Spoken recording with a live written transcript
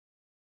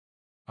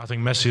I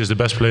think Messi is the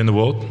best player in the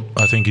world.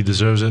 I think he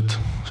deserves it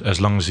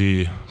as long as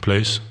he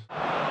plays.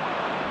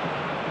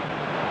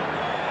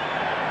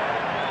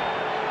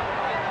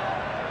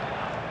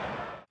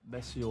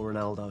 Messi or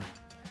Ronaldo?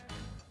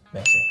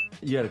 Messi.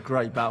 You had a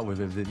great battle with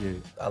him, didn't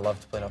you? I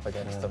loved playing up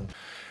against him.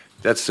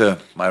 That's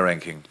my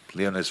ranking.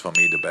 Leon is for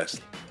me the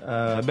best.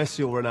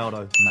 Messi or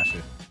Ronaldo?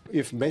 Messi.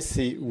 If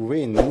Messi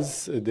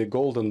wins the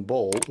Golden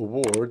Ball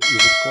award,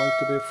 is it going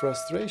to be a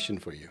frustration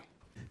for you?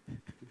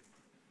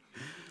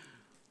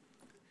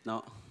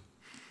 No.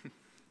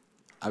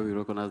 I will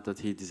recognize that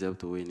he deserves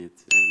to win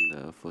it,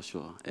 and for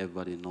sure,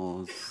 everybody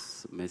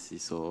knows Messi,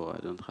 so I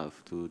don't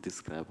have to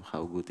describe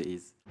how good he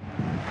is.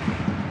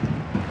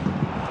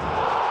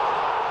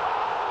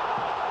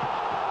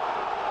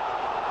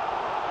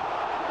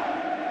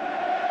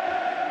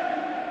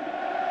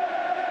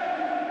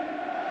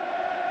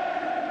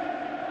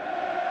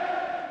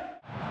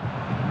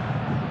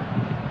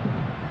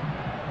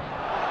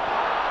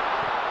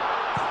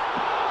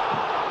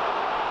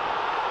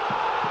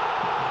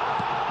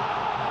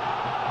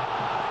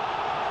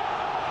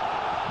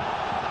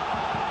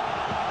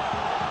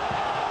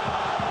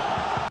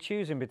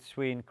 Choosing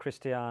between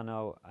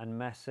Cristiano and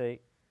Messi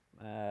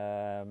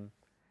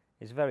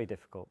is very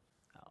difficult.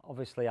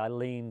 Obviously, I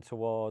lean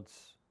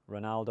towards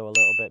Ronaldo a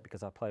little bit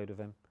because I played with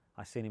him.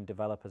 I've seen him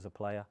develop as a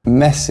player.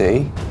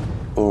 Messi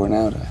or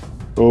Ronaldo?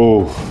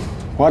 Oh,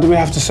 why do we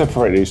have to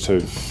separate these two?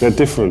 They're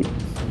different.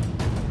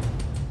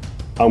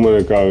 I'm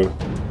going to go,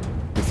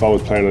 if I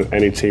was playing on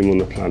any team on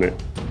the planet,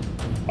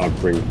 I'd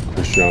bring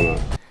Cristiano.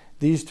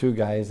 These two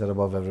guys are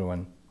above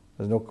everyone.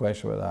 There's no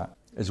question about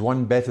that. Is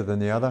one better than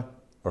the other?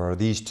 Or are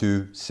these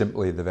two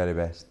simply the very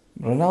best?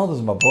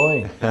 Ronaldo's my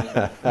boy.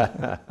 Higuaín.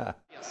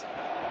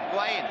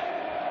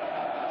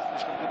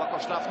 Слишком глубоко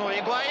в штрафную.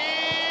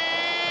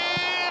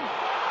 Higuaín!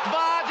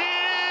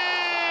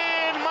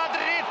 2-1!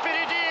 Мадрид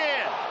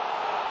впереди!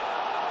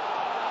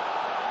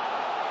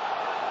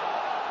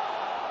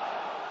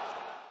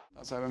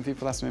 So when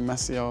people ask me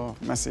Messi or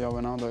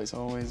Ronaldo, it's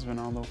always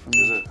Ronaldo for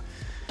me. Is it?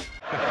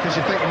 Because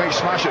you think he may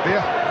smash it, do you?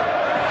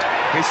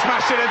 He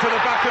smashed it into the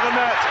back of the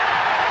net.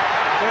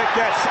 It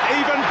gets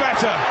even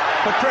better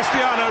for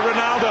Cristiano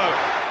Ronaldo.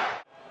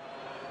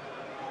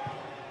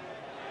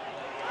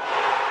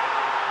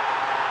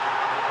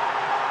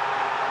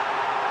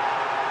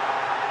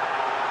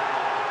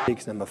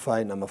 Number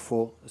 5, number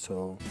 4,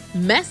 so...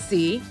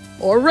 Messi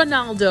or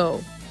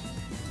Ronaldo?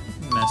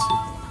 Messi.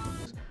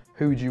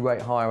 Who would you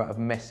rate higher out of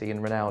Messi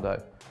and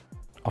Ronaldo?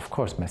 Of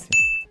course Messi.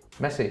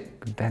 Messi?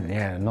 Then,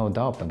 yeah, no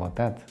doubt about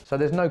that. So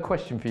there's no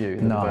question for you?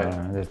 No,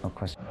 there's no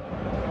question.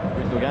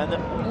 Gundogan.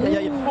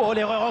 Oh,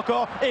 l'erreur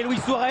encore. Et Luis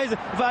Suarez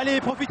va aller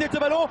profiter de ce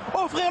ballon,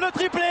 offrir le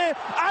triplé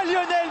à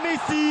Lionel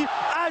Messi.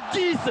 À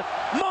 10,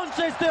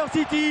 Manchester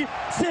City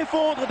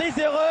s'effondre, des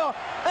erreurs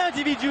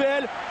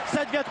individuelles.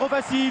 Ça devient trop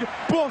facile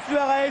pour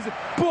Suarez,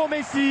 pour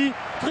Messi.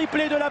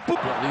 Triplé de la poupe.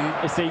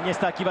 Et c'est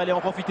Iniesta qui va aller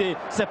en profiter.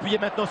 S'appuyer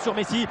maintenant sur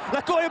Messi.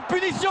 La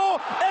punition,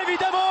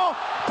 évidemment,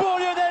 pour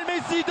Lionel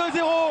Messi.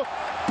 2-0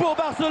 pour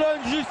Barcelone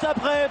juste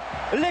après.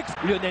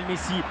 Lionel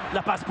Messi,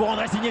 la passe pour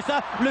Andrés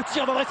Iniesta. Le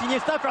tir d'Andrés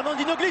Iniesta.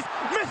 Fernandinho glisse.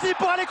 Messi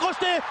pour aller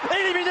crocheter.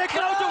 Éliminer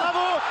Claudio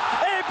Bravo.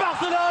 Et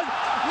Barcelone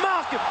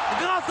marque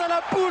grâce a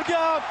la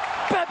Pulga.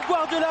 Pep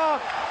Guardiola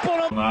pour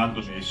le...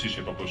 Ronaldo, Messi si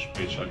è proprio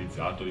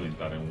specializzato a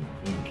diventare un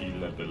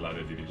killer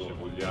dell'area di rigore.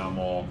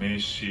 Vogliamo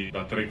Messi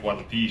da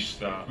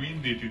trequartista,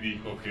 quindi ti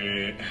dico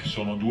che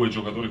sono due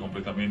giocatori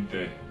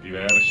completamente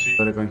diversi.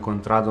 Quello che ho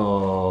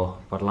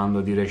incontrato parlando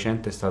di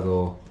recente è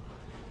stato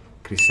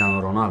Cristiano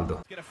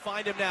Ronaldo.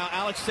 Find him now,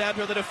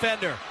 Alexandro the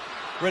defender.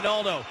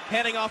 Ronaldo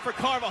handing off for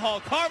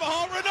Carvajal.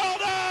 Carvajal,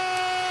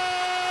 Ronaldo!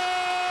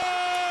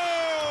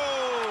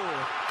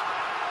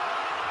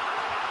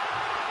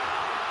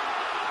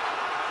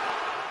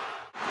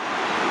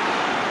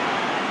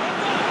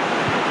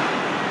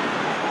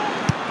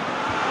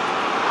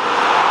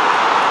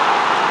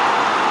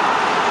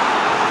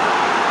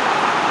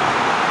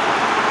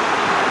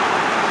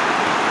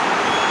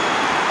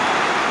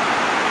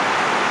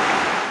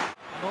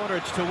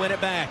 To win it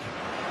back.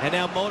 And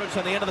now Modric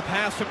on the end of the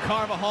pass from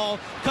Carvajal,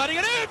 cutting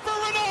it in for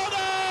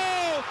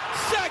Ronaldo!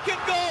 Second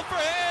goal for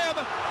him,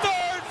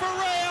 third for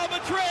Real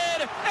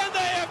Madrid, and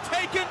they have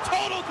taken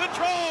total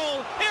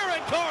control here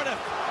in Cardiff.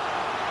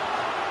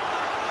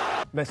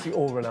 Messi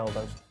or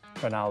Ronaldo?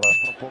 Ronaldo.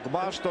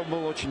 Погба, что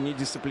был очень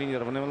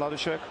недисциплинированный молодой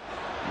человек.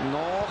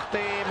 Ну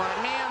ты,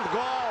 момент,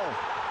 гол!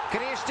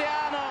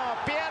 Криштиану,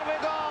 первый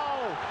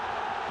гол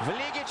в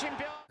Лиге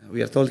Чемпионов.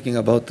 We are talking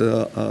about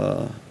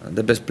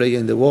the best player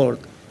in the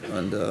world,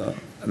 and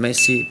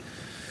Messi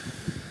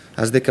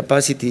has the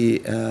capacity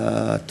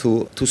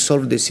to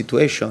solve the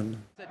situation.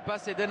 Cette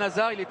passe d'Eden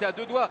Hazard, il était à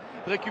deux doigts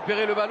de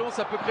récupérer le ballon,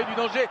 ça peut créer du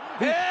danger.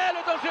 Et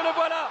le danger, le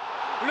voilà!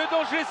 Le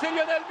danger, c'est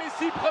Lionel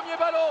Messi, premier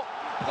ballon,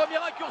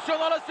 première incursion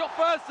dans la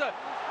surface,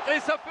 et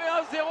ça fait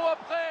 1-0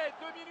 après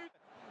 2 minutes.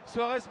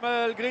 Suarez,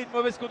 malgré une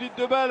mauvaise conduite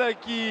de balle,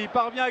 qui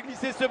parvient à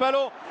glisser ce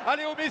ballon.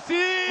 Allez au Messi,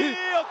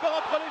 encore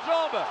entre les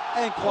jambes.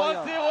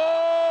 Incroyable.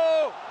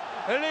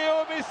 3-0,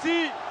 Léo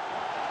Messi.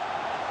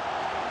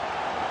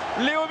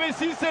 Léo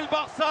Messi, c'est le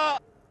Barça.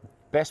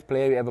 Best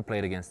player you ever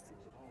played against?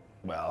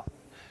 Well,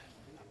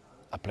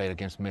 I played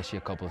against Messi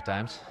a couple of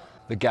times.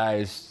 The guy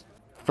is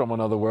from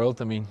another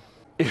world. I mean,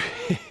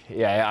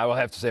 yeah, I will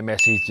have to say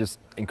Messi is just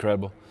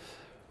incredible.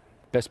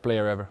 Best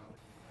player ever.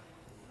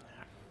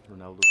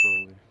 Ronaldo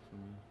probably.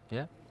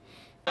 Yeah.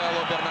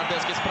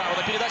 Бернандески справа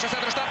на передачу,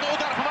 центр штрафной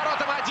удар по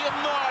воротам 1-0.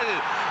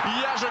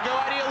 Я же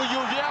говорил,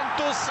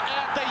 Ювентус —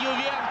 это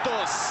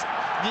Ювентус.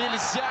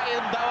 Нельзя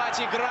им давать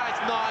играть,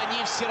 но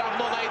они все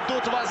равно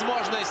найдут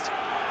возможность.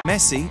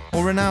 Messi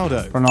or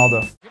Ronaldo?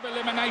 Ronaldo.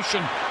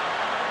 Elimination.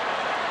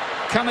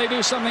 Can they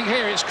do something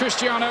here? It's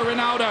Cristiano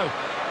Ronaldo.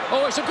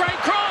 Oh, it's a great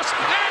cross,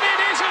 and it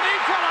is an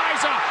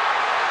equaliser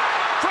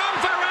from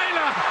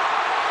Varela.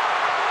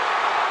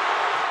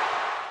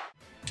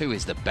 Who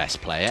is the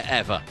best player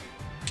ever?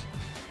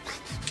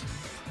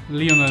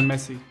 Lionel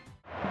Messi.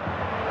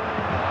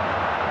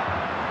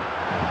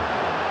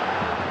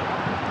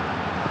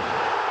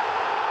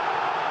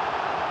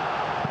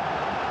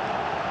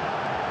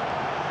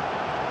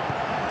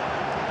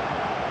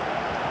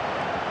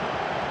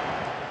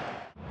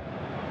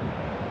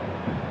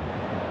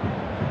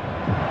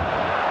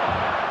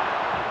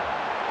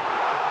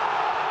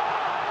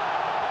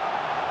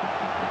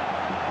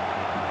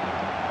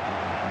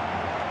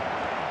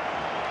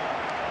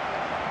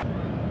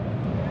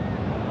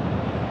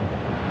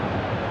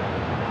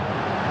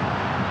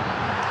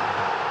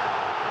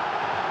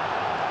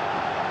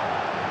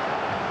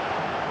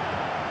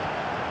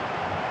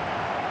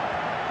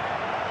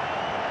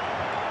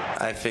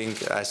 I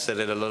think I said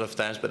it a lot of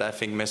times, but I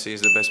think Messi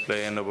is the best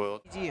player in the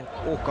world.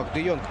 Ох, как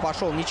Де Йонг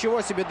пошел.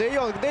 Ничего себе, Де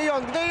Йонг, Де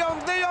Йонг, Де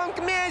Йонг, Де Йонг,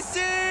 Месси!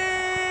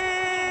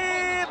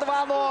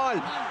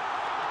 2-0.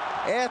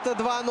 Это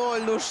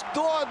 2-0. Ну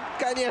что,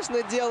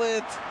 конечно,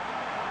 делает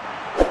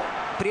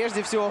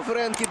прежде всего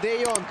Фрэнки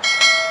Де Йонг.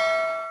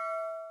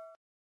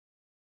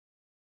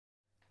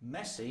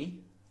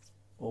 Messi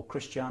or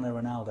Cristiano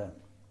Ronaldo?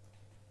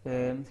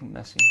 I think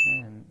Messi.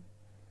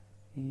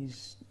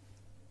 He's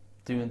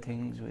doing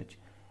things which,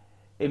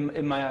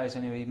 in my eyes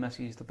anyway,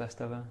 Messi is the best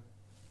ever.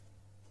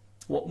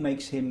 What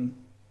makes him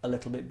a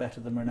little bit better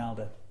than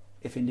Ronaldo?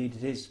 If indeed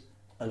it is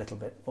a little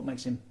bit, what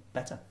makes him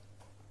better?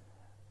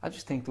 I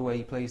just think the way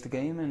he plays the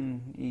game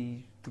and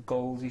the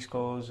goals he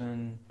scores,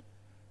 and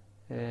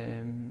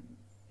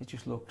it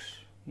just looks,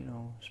 you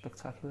know,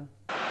 spectacular.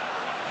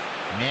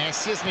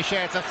 Месси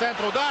смещается в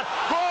центр, удар,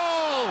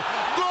 гол!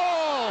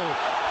 Гол!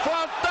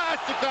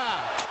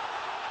 Фантастика!